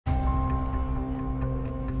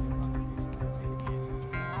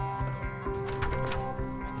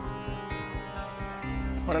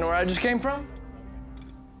Wanna know where I just came from?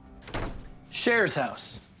 Cher's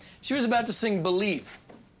house. She was about to sing Believe.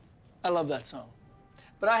 I love that song.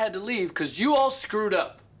 But I had to leave because you all screwed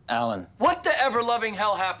up. Alan. What the ever-loving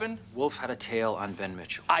hell happened? Wolf had a tail on Ben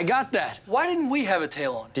Mitchell. I got that. Why didn't we have a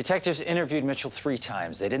tail on? Detectives interviewed Mitchell 3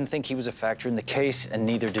 times. They didn't think he was a factor in the case, and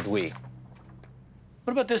neither did we.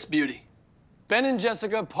 What about this beauty? Ben and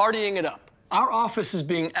Jessica partying it up. Our office is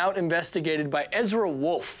being out-investigated by Ezra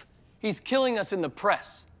Wolf. He's killing us in the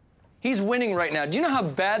press. He's winning right now. Do you know how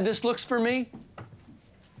bad this looks for me?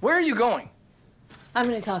 Where are you going? I'm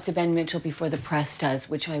going to talk to Ben Mitchell before the press does,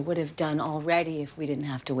 which I would have done already if we didn't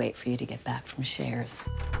have to wait for you to get back from Cher's.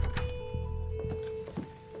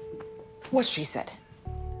 What she said.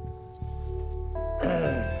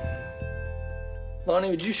 Lonnie,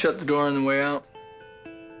 would you shut the door on the way out?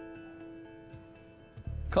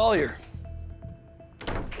 Collier.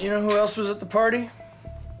 You know who else was at the party?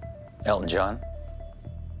 Elton John?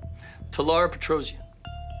 Talara Petrosian.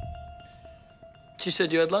 She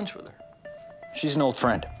said you had lunch with her. She's an old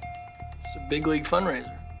friend. It's a big league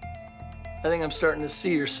fundraiser. I think I'm starting to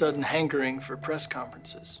see your sudden hankering for press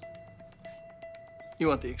conferences. You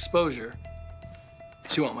want the exposure,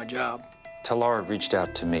 but you want my job. Talara reached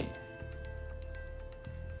out to me.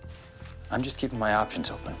 I'm just keeping my options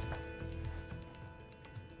open.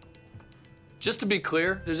 Just to be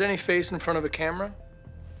clear, if there's any face in front of a camera,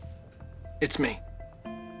 it's me.